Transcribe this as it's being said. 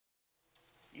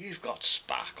You've Got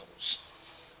Sparkles.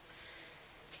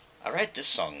 I wrote this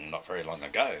song not very long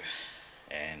ago,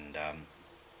 and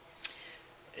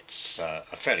it's a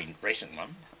fairly recent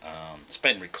one. It's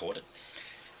been recorded.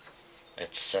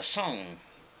 It's a song,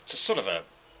 it's a sort of a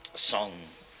song.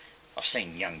 I've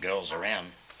seen young girls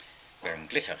around wearing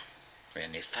glitter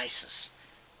around their faces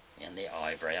and their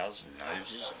eyebrows and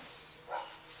noses and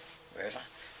wherever.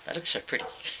 They look so pretty.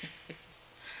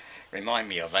 Remind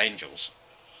me of angels.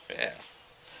 Yeah.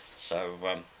 So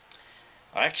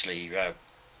I actually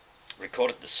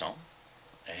recorded the song,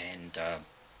 and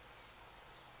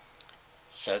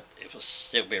so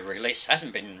it'll be released.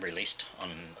 Hasn't been released on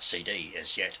a CD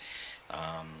as yet,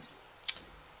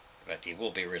 but it will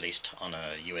be released on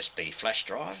a USB flash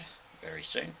drive very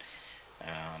soon.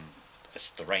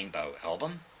 It's the Rainbow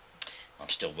album. I'm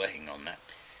still working on that.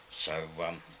 So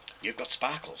You've Got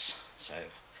Sparkles. So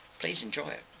please enjoy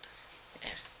it.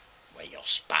 Yeah, wear your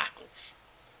sparkles.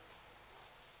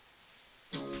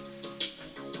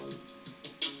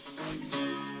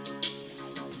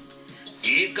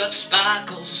 You've got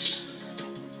sparkles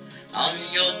on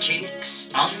your cheeks,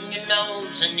 on your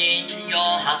nose and in your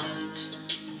heart.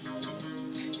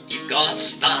 You've got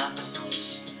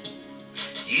sparkles.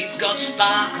 You've got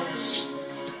sparkles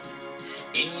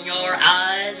in your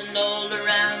eyes and all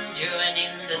around you and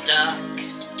in the dark.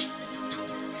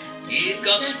 You've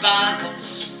got sparkles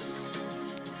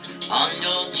on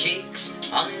your cheeks,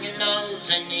 on your nose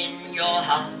and in your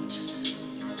heart.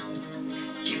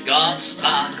 You've got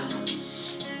sparkles.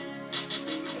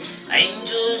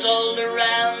 Angels all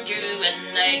around you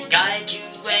and they guide you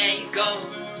where you go.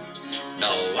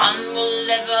 No one will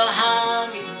ever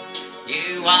harm you.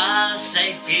 You are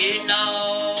safe, you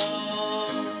know.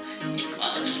 You've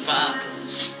got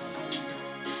sparkles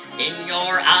in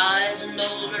your eyes and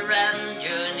all around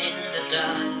you and in the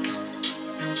dark.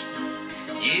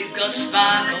 You've got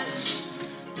sparkles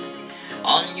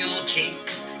on your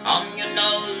cheeks, on your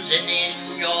nose and in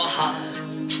your heart.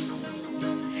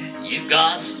 You've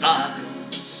got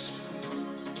sparkles,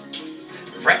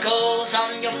 freckles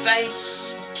on your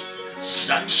face,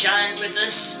 sunshine with a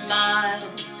smile,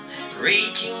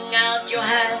 reaching out your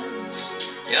hands.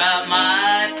 You're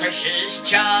my precious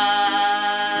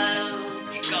child.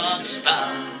 You've got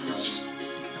sparkles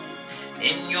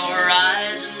in your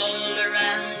eyes and all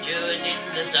around you and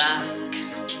in the dark.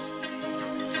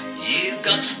 You've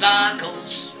got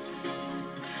sparkles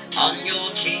on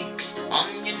your cheeks,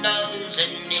 on your nose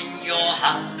and in your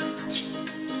heart.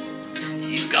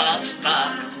 You've got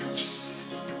sparkles.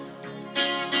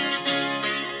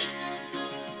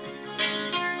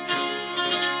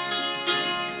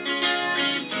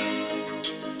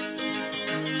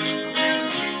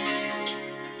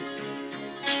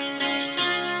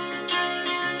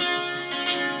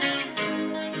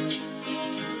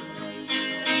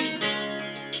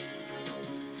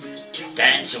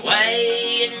 Dance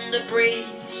away in the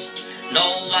breeze,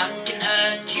 no one can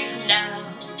hurt you now.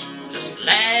 Just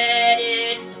let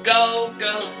it go,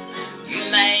 go.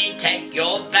 You may take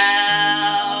your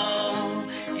bow.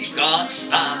 You've got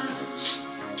sparkles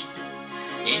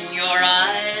in your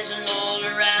eyes and all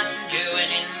around you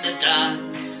and in the dark.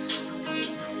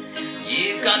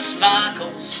 You've got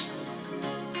sparkles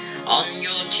on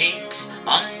your cheeks,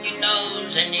 on your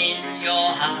nose and in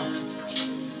your heart.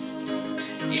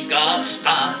 You've got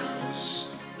sparkles.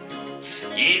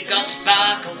 You've got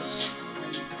sparkles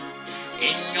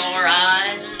in your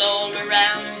eyes and all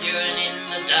around you and in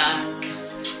the dark.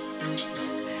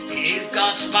 You've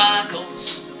got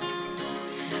sparkles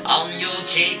on your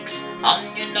cheeks,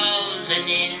 on your nose and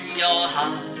in your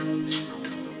heart.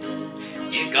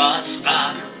 You've got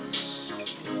sparkles.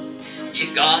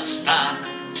 You've got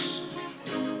sparkles.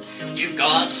 You've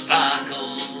got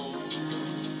sparkles.